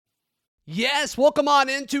Yes, welcome on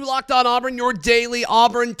into Locked On Auburn, your daily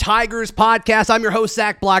Auburn Tigers podcast. I'm your host,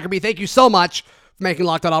 Zach Blackerby. Thank you so much for making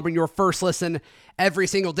Locked On Auburn your first listen every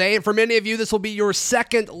single day. And for many of you, this will be your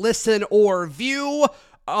second listen or view.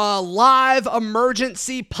 A live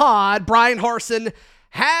emergency pod. Bryan Harsin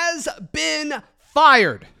has been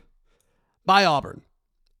fired by Auburn.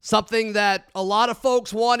 Something that a lot of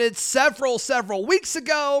folks wanted several weeks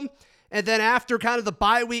ago. And then after kind of the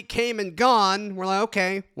bye week came and gone, we're like,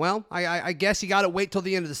 okay, well, I guess you got to wait till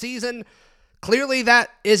the end of the season. Clearly that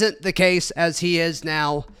isn't the case, as he has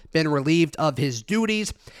now been relieved of his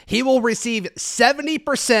duties. He will receive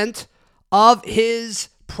 70% of his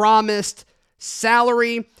promised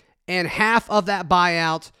salary, and half of that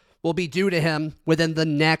buyout will be due to him within the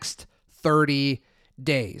next 30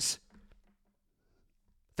 days.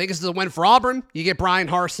 I think this is a win for Auburn. You get Bryan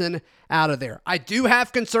Harsin out of there. I do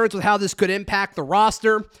have concerns with how this could impact the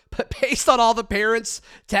roster, but based on all the parents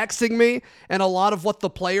texting me and a lot of what the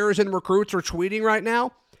players and recruits are tweeting right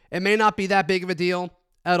now, it may not be that big of a deal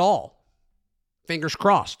at all. Fingers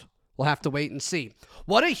crossed. We'll have to wait and see.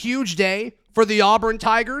 What a huge day for the Auburn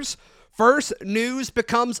Tigers. First, news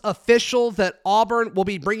becomes official that Auburn will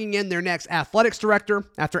be bringing in their next athletics director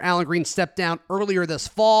after Allen Greene stepped down earlier this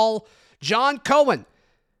fall. John Cohen,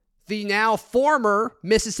 the now former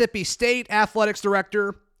Mississippi State athletics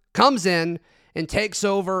director, comes in and takes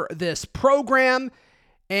over this program.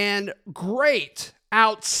 And great,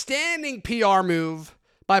 outstanding PR move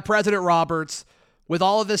by President Roberts with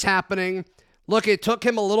all of this happening. Look, it took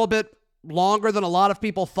him a little bit longer than a lot of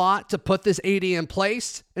people thought to put this AD in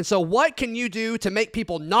place. And so what can you do to make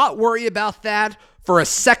people not worry about that for a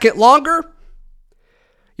second longer?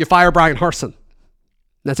 You fire Bryan Harsin.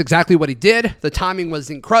 That's exactly what he did. The timing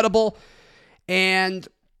was incredible. And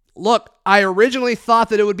look, I originally thought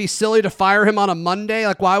that it would be silly to fire him on a Monday.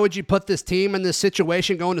 Like, why would you put this team in this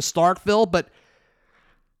situation going to Starkville? But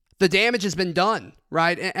the damage has been done,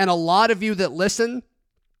 right? And a lot of you that listen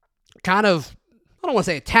kind of, I don't want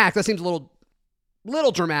to say attack, that seems a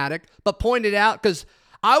little dramatic, but pointed out, because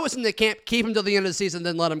I was in the camp, keep him till the end of the season,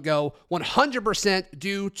 then let him go, 100%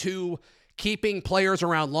 due to keeping players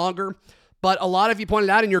around longer. But a lot of you pointed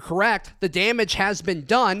out, and you're correct, the damage has been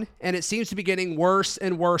done, and it seems to be getting worse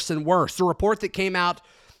and worse and worse. The report that came out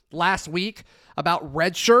last week about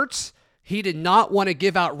red shirts, he did not want to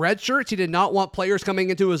give out red shirts. He did not want players coming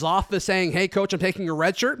into his office saying, hey, coach, I'm taking your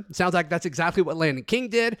red shirt. It sounds like that's exactly what Landon King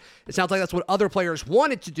did. It sounds like that's what other players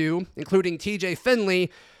wanted to do, including TJ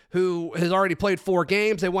Finley, who has already played 4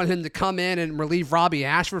 games. They wanted him to come in and relieve Robbie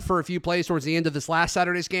Ashford for a few plays towards the end of this last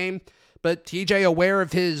Saturday's game. But TJ, aware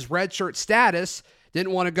of his redshirt status,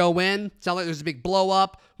 didn't want to go in. Sounded like there was a big blow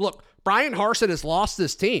up. Look, Bryan Harsin has lost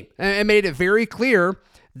this team and made it very clear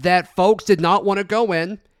that folks did not want to go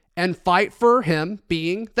in and fight for him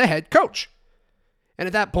being the head coach. And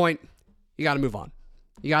at that point, you got to move on.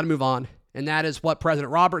 You got to move on. And that is what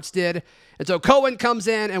President Roberts did. And so Cohen comes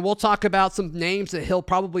in, and we'll talk about some names that he'll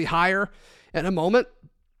probably hire in a moment.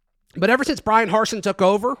 But ever since Bryan Harsin took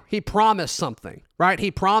over, he promised something, right? He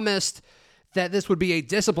promised that this would be a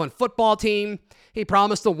disciplined football team. He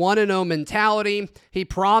promised the 1-0 mentality. He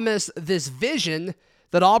promised this vision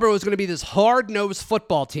that Auburn was going to be this hard-nosed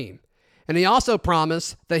football team. And he also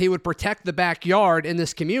promised that he would protect the backyard in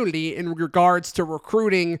this community in regards to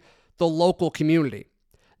recruiting the local community.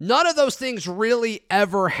 None of those things really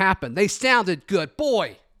ever happened. They sounded good.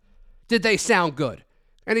 Boy, did they sound good.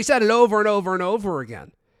 And he said it over and over and over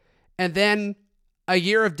again. And then a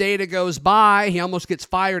year of data goes by. He almost gets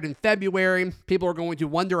fired in February. People are going to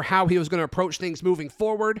wonder how he was going to approach things moving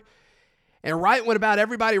forward. And right when about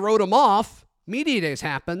everybody wrote him off, media days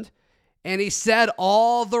happened, and he said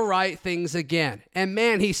all the right things again. And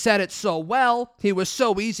man, he said it so well. He was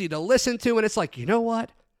so easy to listen to. And it's like, you know what?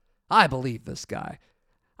 I believe this guy.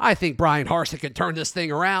 I think Bryan Harsin can turn this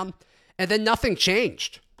thing around. And then nothing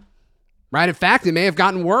changed, right? In fact, it may have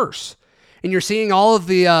gotten worse. And you're seeing all of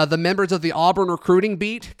the members of the Auburn recruiting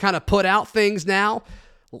beat kind of put out things now,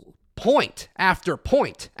 point after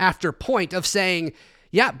point after point of saying,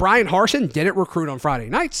 yeah, Bryan Harsin didn't recruit on Friday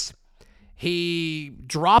nights. He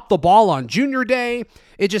dropped the ball on junior day.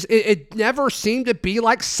 It never seemed to be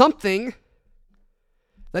like something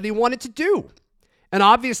that he wanted to do. And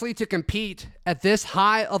obviously to compete at this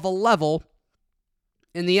high of a level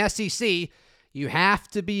in the SEC, you have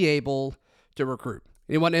to be able to recruit.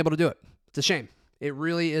 He wasn't able to do it. It's a shame. It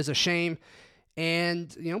really is a shame.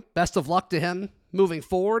 And, best of luck to him moving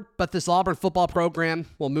forward. But this Auburn football program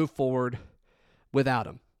will move forward without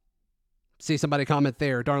him. See somebody comment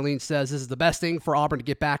there. Darlene says this is the best thing for Auburn to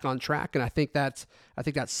get back on track. And I think that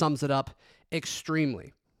sums it up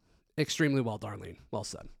extremely well, Darlene. Well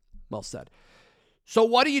said. Well said. So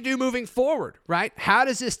what do you do moving forward, right? How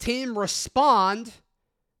does this team respond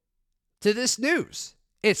to this news?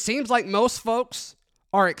 It seems like most folks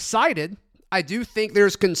are excited. I do think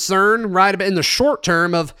there's concern right in the short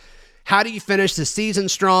term of how do you finish the season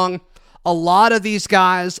strong? A lot of these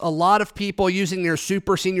guys, a lot of people using their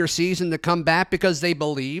super senior season to come back because they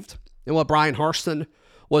believed in what Bryan Harsin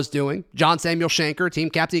was doing. John Samuel Shanker, team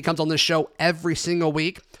captain, he comes on this show every single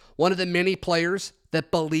week. One of the many players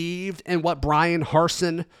that believed in what Bryan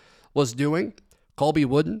Harsin was doing. Colby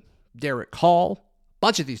Wooden, Derek Hall, a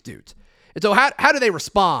bunch of these dudes. And so how do they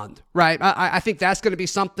respond, right? I think that's going to be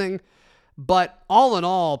something. But all in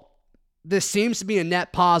all, this seems to be a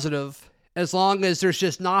net positive as long as there's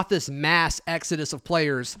just not this mass exodus of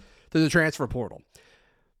players through the transfer portal.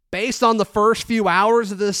 Based on the first few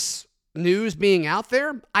hours of this news being out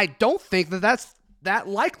there, I don't think that that's that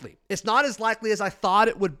likely. It's not as likely as I thought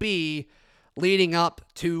it would be leading up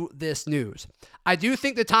to this news. I do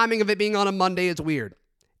think the timing of it being on a Monday is weird.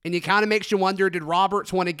 And it kind of makes you wonder, did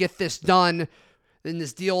Roberts want to get this done, and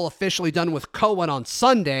this deal officially done with Cohen on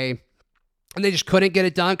Sunday, and they just couldn't get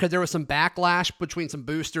it done because there was some backlash between some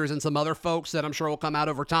boosters and some other folks that I'm sure will come out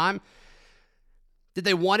over time? Did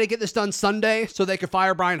they want to get this done Sunday so they could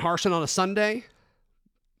fire Bryan Harsin on a Sunday?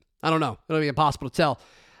 I don't know. It'll be impossible to tell.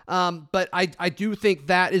 But I do think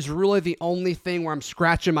that is really the only thing where I'm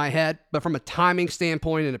scratching my head. But from a timing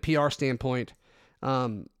standpoint and a PR standpoint,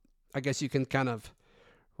 I guess you can kind of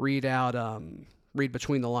read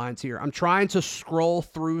between the lines here. I'm trying to scroll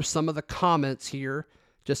through some of the comments here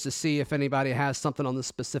just to see if anybody has something on this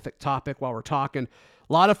specific topic while we're talking.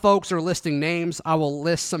 A lot of folks are listing names. I will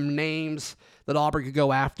list some names that Auburn could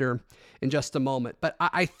go after in just a moment. But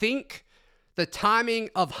I think the timing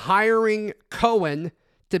of hiring Cohen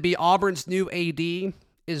to be Auburn's new AD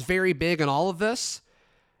is very big in all of this.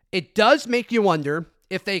 It does make you wonder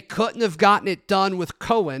if they couldn't have gotten it done with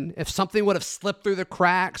Cohen, if something would have slipped through the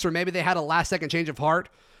cracks, or maybe they had a last-second change of heart,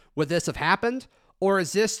 would this have happened? Or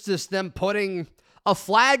is this just them putting a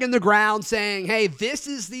flag in the ground saying, hey, this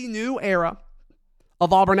is the new era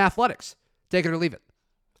of Auburn athletics. Take it or leave it.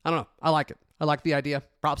 I don't know. I like it. I like the idea.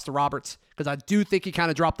 Props to Roberts, because I do think he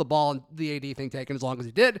kind of dropped the ball on the AD thing taken as long as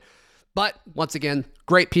he did. But once again,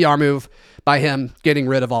 great PR move by him getting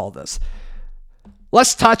rid of all of this.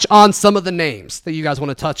 Let's touch on some of the names that you guys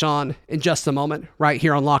want to touch on in just a moment right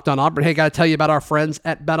here on Locked On Auburn. Hey, got to tell you about our friends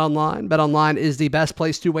at BetOnline. BetOnline is the best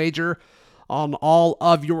place to wager on all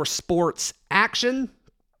of your sports action.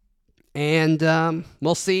 And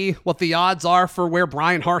we'll see what the odds are for where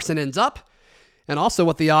Bryan Harsin ends up, and also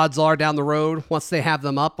what the odds are down the road once they have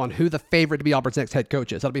them up on who the favorite to be Auburn's next head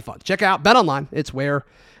coach is. That'll be fun. Check out BetOnline. It's where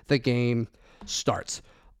the game starts.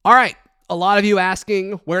 All right. A lot of you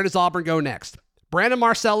asking, where does Auburn go next? Brandon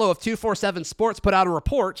Marcello of 247 Sports put out a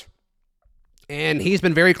report, and he's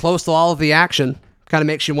been very close to all of the action. Kind of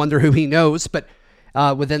makes you wonder who he knows, but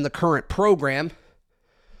within the current program.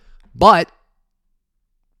 But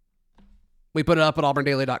we put it up at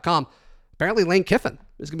auburndaily.com. Apparently Lane Kiffin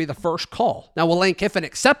is going to be the first call. Now, will Lane Kiffin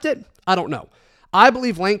accept it? I don't know. I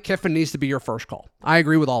believe Lane Kiffin needs to be your first call. I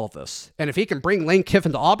agree with all of this. And if he can bring Lane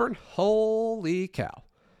Kiffin to Auburn, holy cow.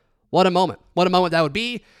 What a moment. What a moment that would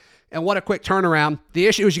be. And what a quick turnaround. The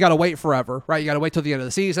issue is you got to wait forever, right? You got to wait till the end of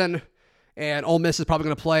the season. And Ole Miss is probably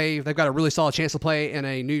going to play. They've got a really solid chance to play in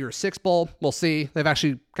a New Year's Six Bowl. We'll see. They've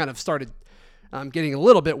actually kind of started getting a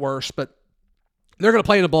little bit worse, but they're going to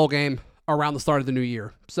play in a bowl game around the start of the new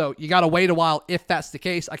year. So you got to wait a while if that's the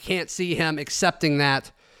case. I can't see him accepting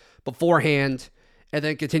that beforehand and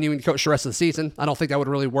then continuing to coach the rest of the season. I don't think that would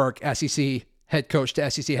really work, SEC head coach to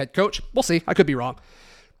SEC head coach. We'll see. I could be wrong.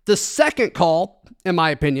 The second call, in my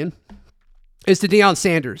opinion, is to Deion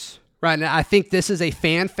Sanders. Right? And I think this is a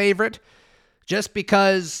fan favorite just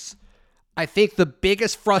because I think the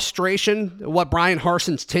biggest frustration, what Bryan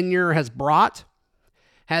Harsin's tenure has brought,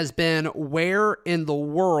 has been where in the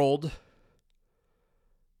world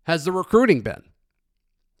has the recruiting been?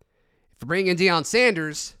 If you bring in Deion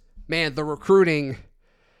Sanders, man, the recruiting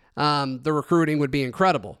would be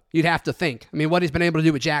incredible. You'd have to think. I mean, what he's been able to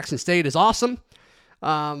do with Jackson State is awesome.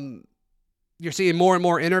 You're seeing more and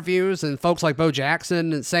more interviews and folks like Bo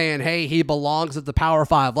Jackson and saying, hey, he belongs at the Power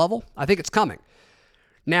 5 level. I think it's coming.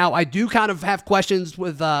 Now, I do kind of have questions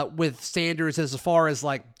with Sanders as far as,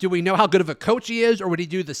 like, do we know how good of a coach he is, or would he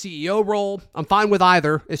do the CEO role? I'm fine with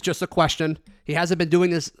either. It's just a question. He hasn't been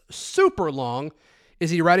doing this super long.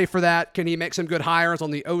 Is he ready for that? Can he make some good hires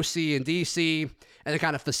on the OC and DC and then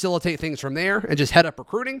kind of facilitate things from there and just head up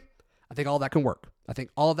recruiting? I think all that can work. I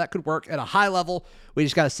think all of that could work at a high level. We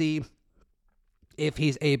just got to see if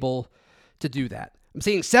he's able to do that. I'm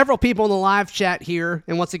seeing several people in the live chat here.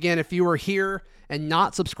 And once again, if you are here and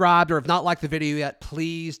not subscribed or have not liked the video yet,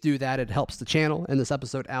 please do that. It helps the channel and this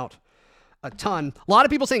episode out a ton. A lot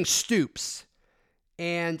of people saying Stoops.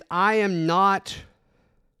 And I am not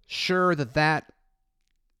sure that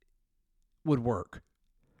would work.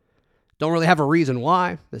 Don't really have a reason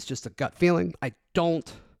why. It's just a gut feeling. I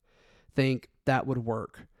don't think that would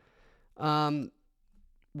work.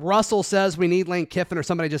 Russell says we need Lane Kiffin or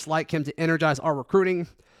somebody just like him to energize our recruiting.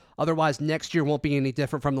 Otherwise, next year won't be any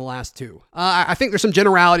different from the last two. I think there's some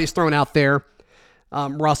generalities thrown out there,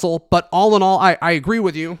 Russell. But all in all, I agree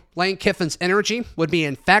with you. Lane Kiffin's energy would be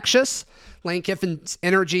infectious. Lane Kiffin's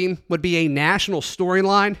energy would be a national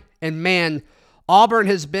storyline. And man, Auburn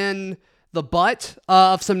has been the butt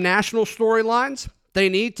of some national storylines. They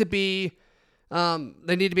need to be on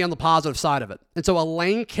the positive side of it. And so a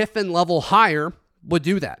Lane Kiffin level hire would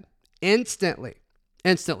do that instantly.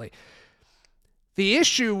 The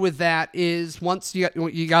issue with that is once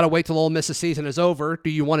you got to wait till Ole Miss's season is over. Do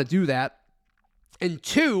you want to do that? And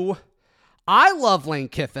two, I love Lane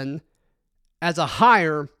Kiffin as a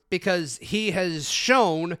hire because he has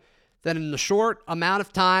shown that in the short amount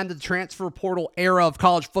of time that the transfer portal era of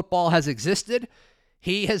college football has existed,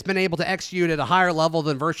 he has been able to execute at a higher level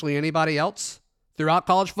than virtually anybody else throughout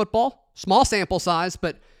college football. Small sample size,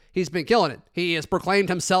 but he's been killing it. He has proclaimed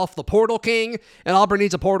himself the portal king, and Auburn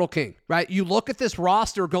needs a portal king, right? You look at this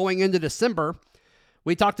roster going into December.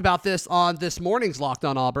 We talked about this on this morning's Locked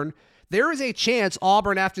on Auburn. There is a chance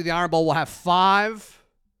Auburn after the Iron Bowl will have five,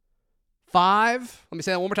 let me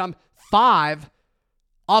say that one more time, 5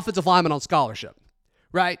 offensive linemen on scholarship,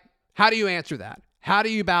 right? How do you answer that? How do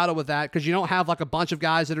you battle with that? Because you don't have like a bunch of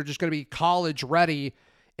guys that are just going to be college ready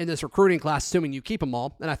in this recruiting class, assuming you keep them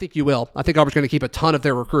all. And I think you will. I think Auburn's going to keep a ton of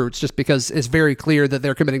their recruits just because it's very clear that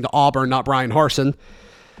they're committing to Auburn, not Brian Harsin.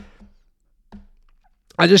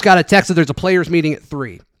 I just got a text that there's a players meeting at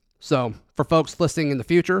 3. So for folks listening in the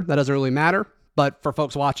future, that doesn't really matter. But for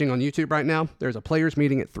folks watching on YouTube right now, there's a players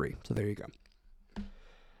meeting at 3. So there you go.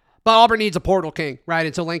 But Auburn needs a portal king, right?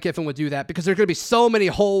 And so Lane Kiffin would do that because there's going to be so many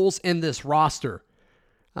holes in this roster.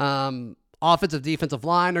 Offensive, defensive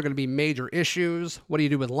line are going to be major issues. What do you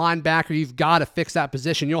do with linebacker? You've got to fix that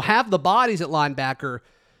position. You'll have the bodies at linebacker,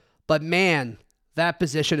 but man, that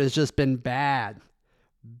position has just been bad.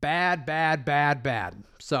 Bad.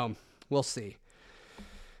 So we'll see.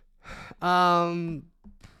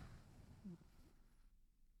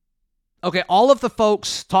 Okay, all of the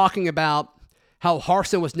folks talking about how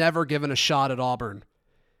Harsin was never given a shot at Auburn.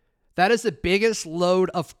 That is the biggest load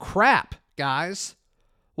of crap, guys.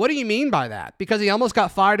 What do you mean by that? Because he almost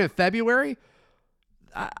got fired in February?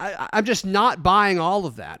 I'm just not buying all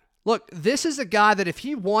of that. Look, this is a guy that if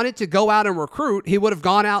he wanted to go out and recruit, he would have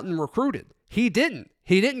gone out and recruited. He didn't.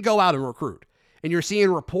 He didn't go out and recruit. And you're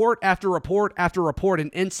seeing report after report after report and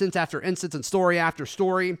instance after instance and story after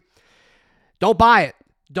story. Don't buy it.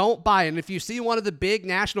 Don't buy it. And if you see one of the big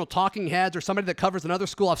national talking heads or somebody that covers another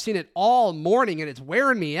school, I've seen it all morning and it's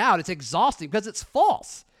wearing me out. It's exhausting because it's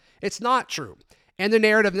false. It's not true. And the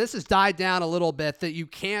narrative, and this has died down a little bit, that you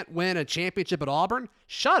can't win a championship at Auburn.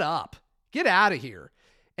 Shut up. Get out of here.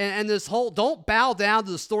 And this whole, don't bow down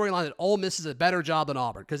to the storyline that Ole Miss is a better job than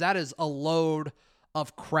Auburn, because that is a load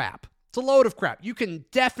of crap. It's a load of crap. You can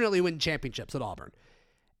definitely win championships at Auburn.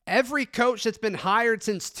 Every coach that's been hired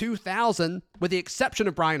since 2000, with the exception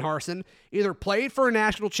of Brian Harsin, either played for a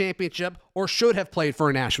national championship or should have played for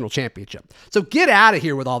a national championship. So get out of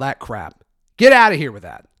here with all that crap. Get out of here with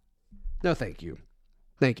that. No, thank you.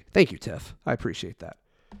 Thank you, Tiff. I appreciate that.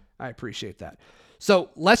 So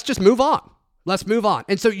let's just move on.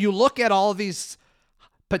 And so you look at all of these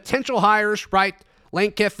potential hires, right?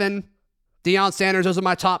 Lane Kiffin, Deion Sanders, those are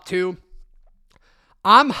my top 2.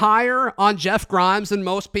 I'm higher on Jeff Grimes than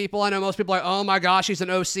most people. I know most people are like, oh my gosh, he's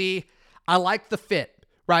an OC. I like the fit,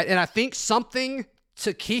 right? And I think something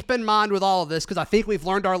to keep in mind with all of this, because I think we've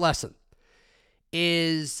learned our lesson,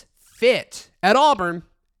 is fit at Auburn,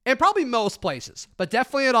 and probably most places, but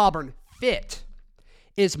definitely at Auburn, fit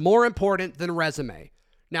is more important than resume.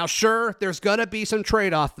 Now, sure, there's going to be some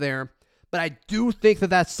trade-off there, but I do think that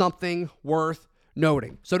that's something worth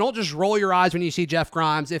noting. So don't just roll your eyes when you see Jeff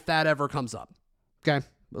Grimes if that ever comes up. Okay,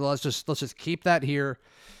 let's just keep that here.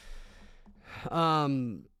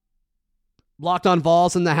 Locked on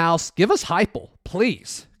Vols in the house. Give us Heupel,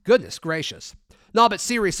 please. Goodness gracious. No, but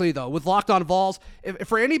seriously though, with Locked on Vols, if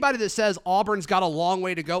for anybody that says Auburn's got a long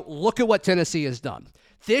way to go, look at what Tennessee has done.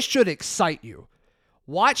 This should excite you.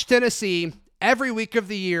 Watch Tennessee every week of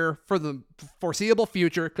the year for the foreseeable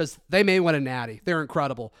future, because they may win a natty. They're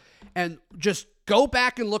incredible. And just go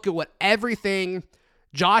back and look at what everything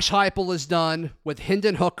Josh Heupel is done with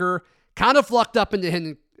Hendon Hooker. Kind of lucked up into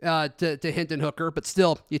Hendon Hooker, but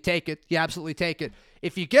still, you take it. You absolutely take it.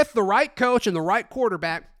 If you get the right coach and the right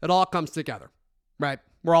quarterback, it all comes together, right?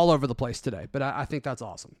 We're all over the place today, but I think that's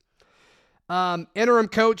awesome. Interim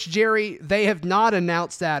coach, Jerry, they have not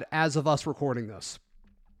announced that as of us recording this.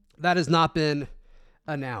 That has not been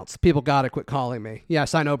announced. People got to quit calling me.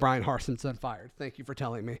 Yes, I know Brian Harson's been fired. Thank you for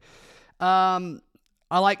telling me. I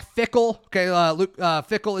like Fickell. Okay, Luke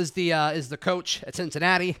Fickell is the coach at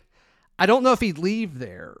Cincinnati. I don't know if he'd leave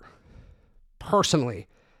there, personally.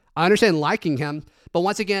 I understand liking him, but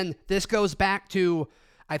once again, this goes back to,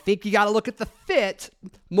 I think you got to look at the fit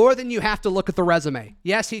more than you have to look at the resume.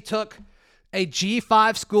 Yes, he took a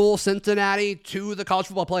G5 school, Cincinnati, to the college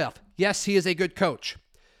football playoff. Yes, he is a good coach.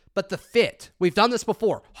 But the fit, we've done this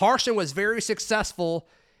before. Harsin was very successful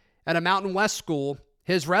at a Mountain West school.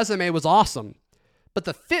 His resume was awesome. But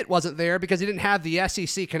the fit wasn't there because he didn't have the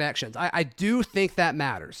SEC connections. I do think that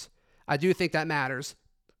matters. I do think that matters.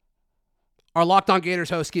 Our Locked On Gators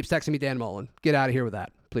host keeps texting me Dan Mullen. Get out of here with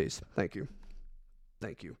that, please. Thank you.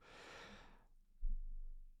 Thank you.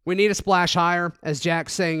 We need a splash hire, as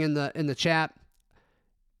Jack's saying in the chat.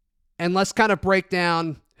 And let's kind of break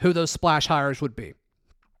down who those splash hires would be.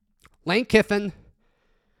 Lane Kiffin.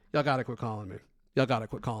 Y'all got to quit calling me.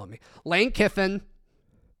 Lane Kiffin.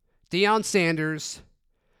 Deion Sanders.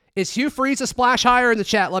 Is Hugh Freeze a splash hire? In the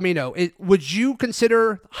chat, let me know. Would you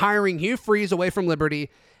consider hiring Hugh Freeze away from Liberty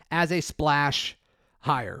as a splash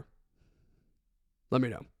hire? Let me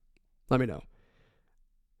know.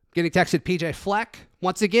 Getting texted PJ Fleck.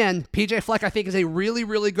 Once again, PJ Fleck I think is a really,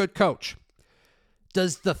 really good coach.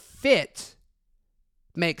 Does the fit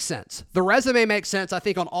make sense? The resume makes sense, I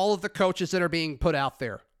think, on all of the coaches that are being put out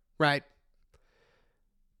there, right?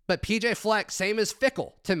 But PJ Fleck, same as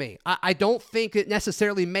Fickell to me. I don't think it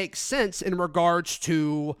necessarily makes sense in regards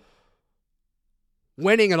to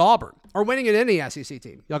winning at Auburn or winning at any SEC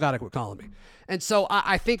team. Y'all got to quit calling me. And so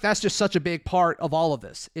I think that's just such a big part of all of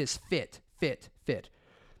this is fit.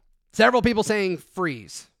 Several people saying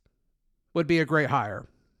Freeze would be a great hire.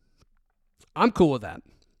 I'm cool with that.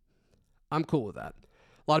 A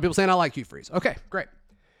lot of people saying I like Hugh Freeze. Okay, great.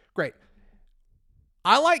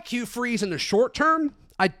 I like Hugh Freeze in the short term.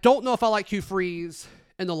 I don't know if I like Hugh Freeze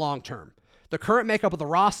in the long term. The current makeup of the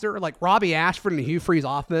roster, like Robbie Ashford and the Hugh Freeze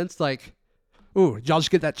offense, like, ooh, did y'all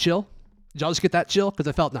just get that chill? Because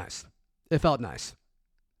it felt nice. I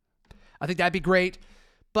think that'd be great.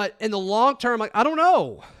 But in the long term, like, I don't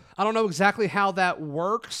know exactly how that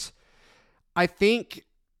works. I think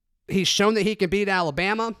he's shown that he can beat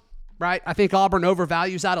Alabama, right? I think Auburn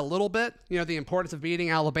overvalues that a little bit, the importance of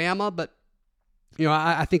beating Alabama. But,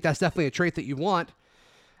 I think that's definitely a trait that you want.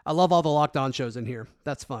 I love all the Locked On shows in here.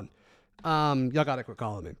 That's fun. Y'all got to quit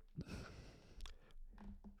calling me.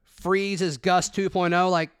 Freeze is Gus 2.0.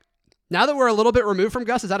 Like, now that we're a little bit removed from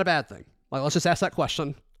Gus, is that a bad thing? Like, let's just ask that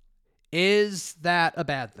question. Is that a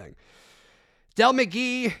bad thing? Del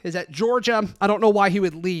McGee is at Georgia. I don't know why he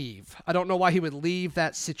would leave.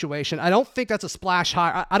 That situation. I don't think that's a splash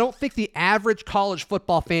hire. I don't think the average college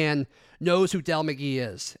football fan knows who Del McGee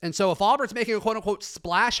is. And so if Auburn's making a quote-unquote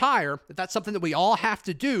splash hire, if that's something that we all have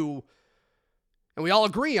to do and we all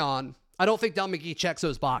agree on, I don't think Del McGee checks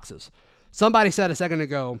those boxes. Somebody said a second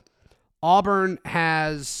ago, Auburn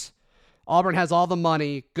has all the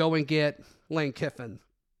money. Go and get Lane Kiffin.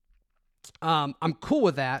 I'm cool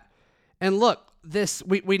with that. And look,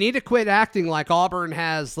 we need to quit acting like Auburn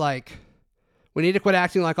is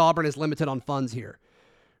limited on funds here.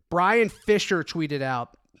 Brian Fisher tweeted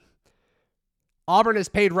out, Auburn has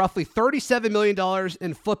paid roughly $37 million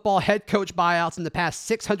in football head coach buyouts in the past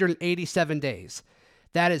 687 days.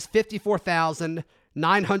 That is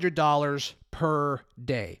 $54,900 per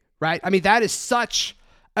day, right? I mean, that is such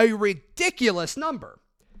a ridiculous number.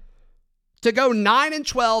 To go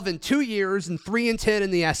 9-12 in 2 years and 3-10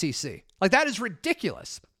 in the SEC. Like, that is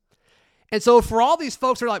ridiculous. And so for all these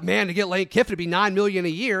folks who are like, man, to get Lane Kiffin to be $9 million a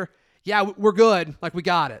year, yeah, we're good. Like, we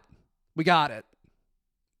got it. We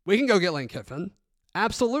can go get Lane Kiffin.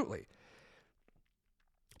 Absolutely.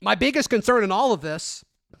 My biggest concern in all of this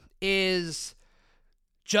is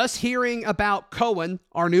just hearing about Cohen,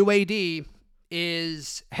 our new AD,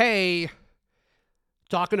 is, hey,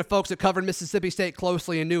 talking to folks that covered Mississippi State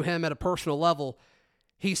closely and knew him at a personal level,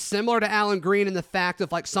 he's similar to Allen Green in the fact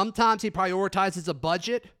of, like, sometimes he prioritizes a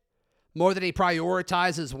budget more than he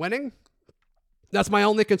prioritizes winning. That's my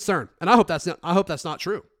only concern. And I hope that's not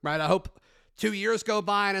true, right? I hope 2 years go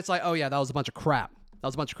by and it's like, oh yeah, that was a bunch of crap.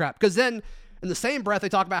 Because then in the same breath, they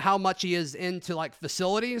talk about how much he is into, like,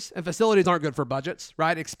 facilities, and facilities aren't good for budgets,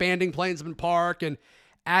 right? Expanding Plainsman Park and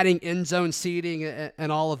adding end zone seating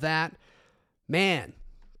and all of that. Man,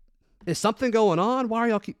 is something going on? Why are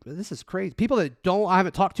y'all this is crazy. People that I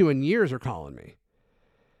haven't talked to in years are calling me.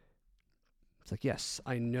 It's like, yes,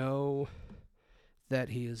 I know that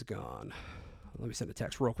he is gone. Let me send a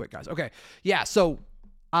text real quick, guys. Okay. Yeah. So,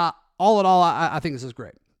 all in all, I think this is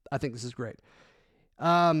great. I think this is great.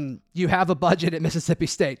 You have a budget at Mississippi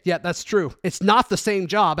State. Yeah, that's true. It's not the same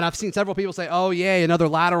job. And I've seen several people say, oh, yay, another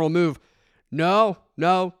lateral move. No.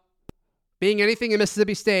 Being anything in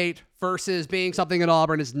Mississippi State versus being something at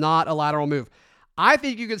Auburn is not a lateral move. I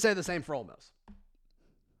think you could say the same for Ole Miss.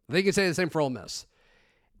 I think you can say the same for Ole Miss.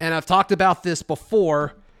 And I've talked about this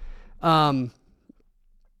before. I'm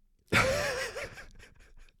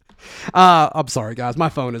sorry, guys. My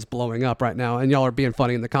phone is blowing up right now, and y'all are being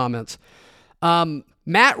funny in the comments.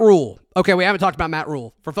 Matt Rhule. Okay, we haven't talked about Matt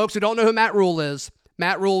Rhule. For folks who don't know who Matt Rhule is,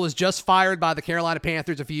 Matt Rhule was just fired by the Carolina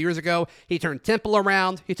Panthers a few years ago. He turned Temple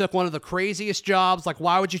around. He took one of the craziest jobs. Like,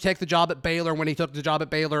 why would you take the job at Baylor when he took the job at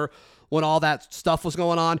Baylor when all that stuff was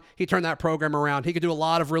going on? He turned that program around. He could do a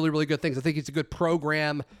lot of really, really good things. I think he's a good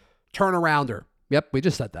program turnarounder. Yep, we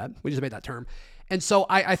just said that. We just made that term. And so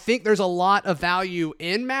I think there's a lot of value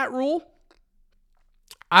in Matt Rhule.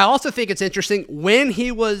 I also think it's interesting when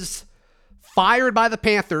he was fired by the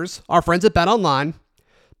Panthers, our friends at BetOnline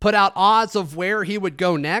put out odds of where he would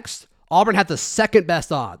go next. Auburn had the second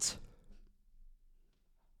best odds.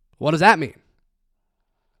 What does that mean?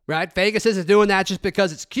 Right? Vegas isn't doing that just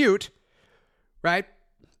because it's cute, right?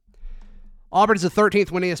 Auburn is the 13th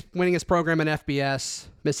winningest program in FBS.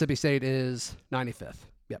 Mississippi State is 95th.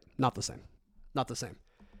 Yep, not the same. Not the same.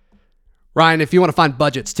 Ryan, if you want to find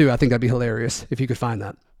budgets too, I think that'd be hilarious if you could find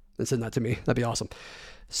that and send that to me. That'd be awesome.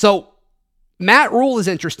 So Matt Rhule is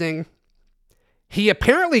interesting. He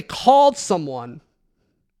apparently called someone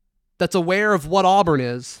that's aware of what Auburn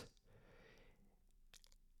is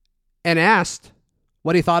and asked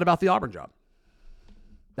what he thought about the Auburn job.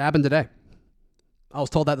 That happened today. I was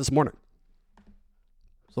told that this morning.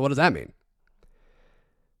 So what does that mean?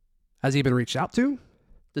 Has he been reached out to?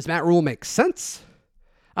 Does Matt Rhule make sense?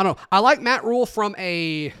 I don't know. I like Matt Rhule from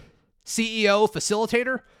a CEO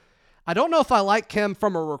facilitator. I don't know if I like him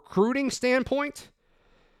from a recruiting standpoint.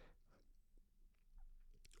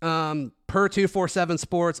 Per 247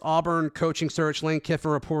 Sports, Auburn coaching search, Lane Kiffin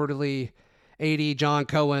reportedly, AD John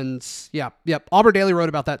Cohen's. Yep. Auburn Daily wrote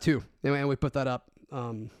about that too. And we put that up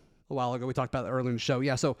a while ago. We talked about it earlier in the show.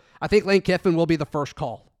 Yeah, so I think Lane Kiffin will be the first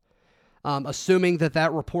call. Assuming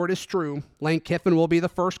that report is true, Lane Kiffin will be the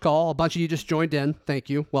first call. A bunch of you just joined in. Thank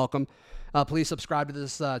you. Welcome. Please subscribe to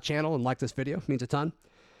this channel and like this video. It means a ton.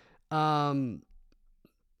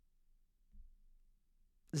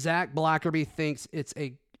 Zach Blackerby thinks it's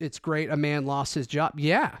great a man lost his job.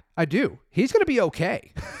 Yeah, I do. He's going to be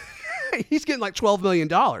okay. He's getting like $12 million.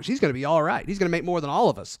 He's going to be all right. He's going to make more than all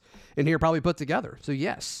of us in here probably put together. So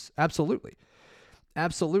yes, absolutely.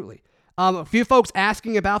 Absolutely. A few folks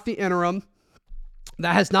asking about the interim.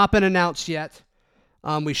 That has not been announced yet.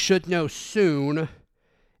 We should know soon.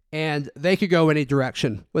 And they could go any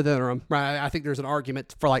direction with interim. Right? I think there's an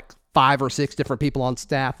argument for like 5 or 6 different people on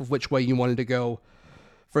staff of which way you wanted to go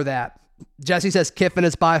for that. Jesse says Kiffin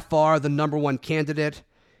is by far the number one candidate.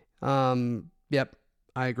 Yep,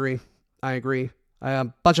 I agree. A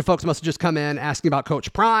bunch of folks must have just come in asking about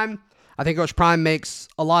Coach Prime. I think Coach Prime makes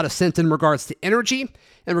a lot of sense in regards to energy,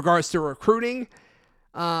 in regards to recruiting.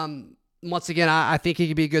 Once again, I think he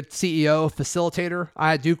could be a good CEO, facilitator.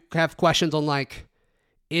 I do have questions on like,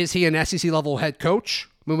 is he an SEC level head coach?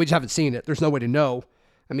 I mean, we just haven't seen it. There's no way to know.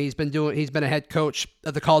 I mean, he's been a head coach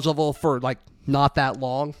at the college level for like not that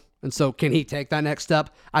long. And so can he take that next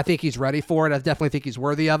step? I think he's ready for it. I definitely think he's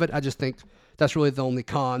worthy of it. I just think that's really the only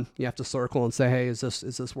con you have to circle and say, hey, is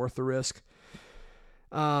this worth the risk?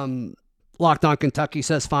 Locked on Kentucky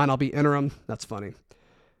says, fine, I'll be interim. That's funny.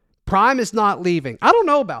 Prime is not leaving. I don't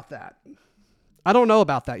know about that.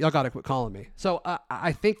 Y'all got to quit calling me. So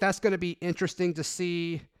I think that's going to be interesting to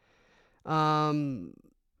see what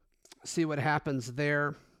happens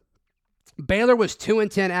there. Baylor was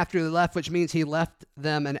 2-10 after they left, which means he left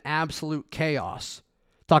them in absolute chaos.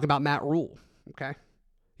 Talking about Matt Rhule. Okay.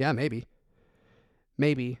 Yeah, maybe.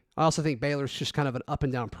 I also think Baylor's just kind of an up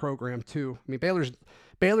and down program too. I mean,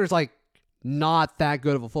 Baylor's like not that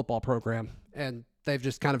good of a football program, and they've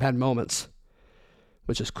just kind of had moments,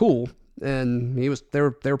 which is cool. And they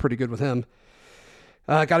were pretty good with him.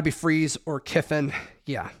 Got to be Freeze or Kiffin.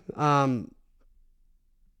 Yeah. I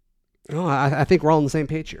think we're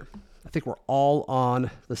all on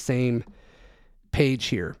the same page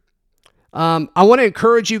here. I want to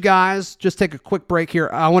encourage you guys, just take a quick break here.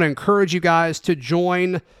 I want to encourage you guys to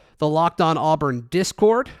join the Locked On Auburn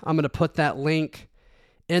Discord. I'm going to put that link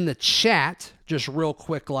in the chat just real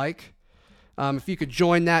quick like. If you could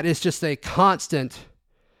join that, it's just a constant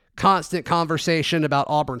conversation about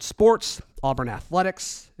Auburn sports, Auburn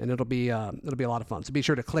athletics, and it'll be a lot of fun. So be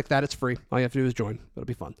sure to click that. It's free. All you have to do is join. It'll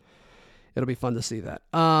be fun. It'll be fun to see that.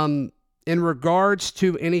 In regards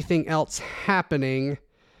to anything else happening,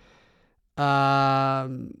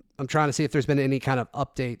 I'm trying to see if there's been any kind of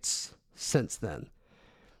updates since then.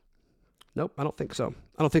 Nope, I don't think so.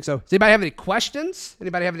 Does anybody have any questions?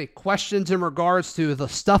 Anybody have any questions in regards to the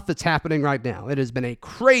stuff that's happening right now? It has been a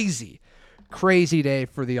crazy, crazy day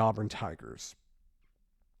for the Auburn Tigers.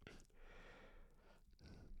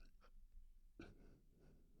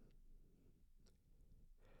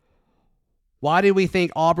 Why do we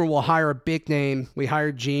think Auburn will hire a big name? We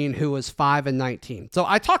hired Gene, who was 5-19. So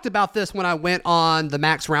I talked about this when I went on the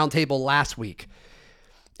Max Roundtable last week.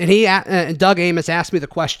 And Doug Amos asked me the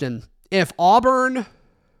question, if Auburn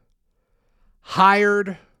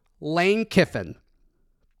hired Lane Kiffin,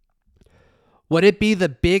 would it be the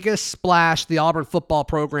biggest splash the Auburn football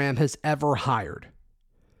program has ever hired?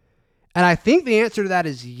 And I think the answer to that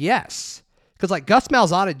is yes. Because like Gus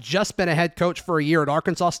Malzahn had just been a head coach for a year at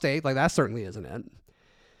Arkansas State. Like that certainly isn't it.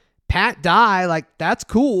 Pat Dye, like that's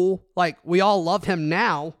cool. Like we all love him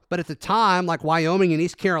now. But at the time, like Wyoming and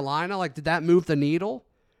East Carolina, like did that move the needle?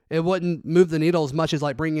 It wouldn't move the needle as much as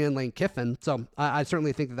like bringing in Lane Kiffin. So I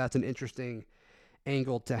certainly think that that's an interesting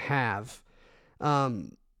angle to have.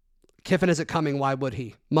 Kiffin isn't coming. Why would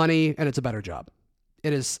he? Money, and it's a better job.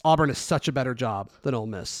 Auburn is such a better job than Ole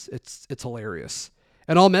Miss. It's hilarious.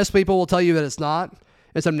 And Ole Miss people will tell you that it's not.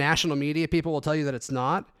 And some national media people will tell you that it's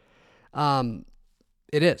not.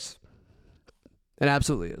 It is. It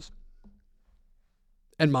absolutely is.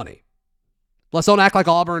 And money. Let's don't act like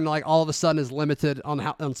Auburn like all of a sudden is limited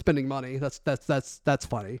on spending money. That's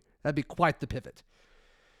funny. That'd be quite the pivot.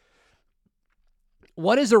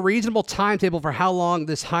 What is a reasonable timetable for how long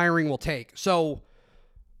this hiring will take? So,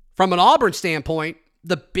 from an Auburn standpoint,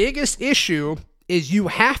 the biggest issue is you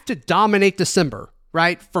have to dominate December,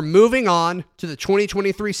 right? From moving on to the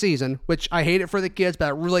 2023 season, which I hate it for the kids, but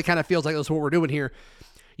it really kind of feels like that's what we're doing here.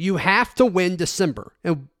 You have to win December.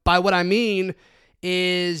 And by what I mean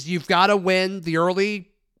is you've got to win the early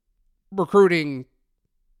recruiting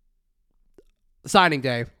signing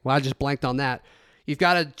day. Well, I just blanked on that. You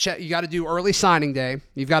got to do early signing day.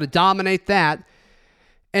 You've got to dominate that.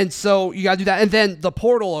 And so you got to do that. And then the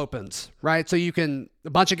portal opens, right? So a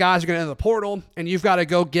bunch of guys are going to enter the portal and you've got to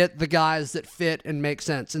go get the guys that fit and make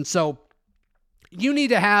sense. And so you need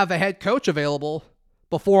to have a head coach available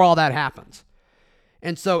before all that happens.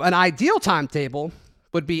 And so an ideal timetable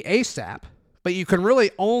would be ASAP, but you can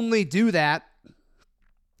really only do that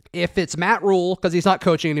if it's Matt Rule, because he's not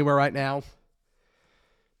coaching anywhere right now.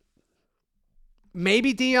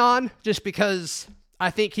 Maybe Dion, just because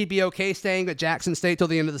I think he'd be okay staying at Jackson State till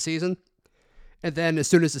the end of the season. And then as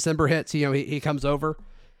soon as December hits, he comes over.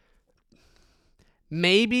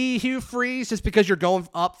 Maybe Hugh Freeze, just because you're going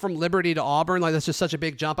up from Liberty to Auburn. Like, that's just such a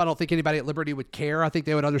big jump. I don't think anybody at Liberty would care. I think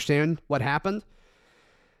they would understand what happened.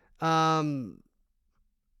 But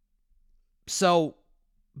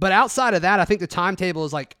outside of that, I think the timetable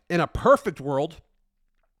is like in a perfect world,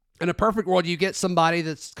 you get somebody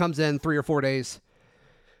that comes in 3 or 4 days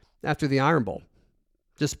after the Iron Bowl,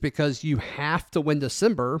 just because you have to win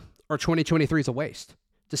December or 2023 is a waste.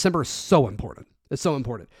 December is so important. It's so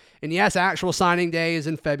important. And yes, actual signing day is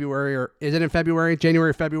in February, or is it in February,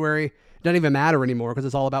 January, February? It doesn't even matter anymore because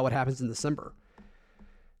it's all about what happens in December.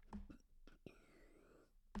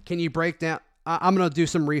 Can you break down? I'm going to do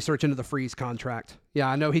some research into the Freeze contract. Yeah,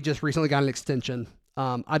 I know he just recently got an extension.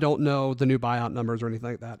 I don't know the new buyout numbers or anything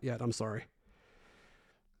like that yet. I'm sorry.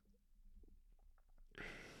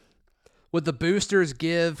 Would the boosters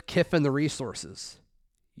give Kiffin the resources?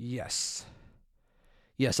 Yes.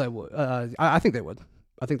 Yes, I would. I think they would.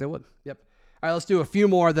 Yep. All right, let's do a few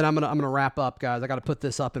more. Then I'm gonna wrap up, guys. I got to put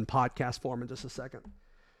this up in podcast form in just a second.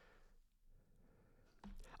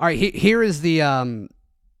 All right, here is the.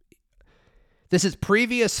 This is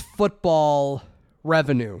previous football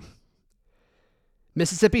revenue.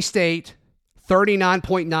 Mississippi State,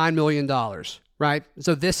 $39.9 million, right?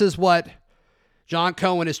 So this is what John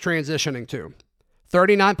Cohen is transitioning to.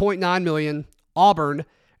 $39.9 million. Auburn,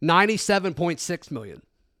 $97.6 million.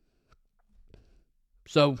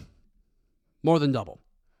 So more than double.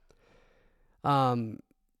 So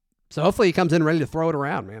hopefully he comes in ready to throw it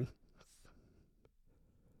around, man.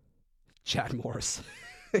 Chad Morris.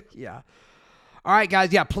 Yeah. All right,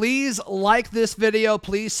 guys. Yeah, please like this video.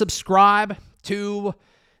 Please subscribe to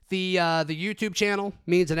The YouTube channel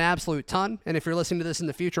means an absolute ton. And if you're listening to this in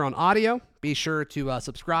the future on audio, be sure to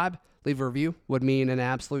subscribe, leave a review, would mean an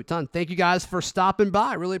absolute ton. Thank you guys for stopping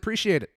by. Really appreciate it.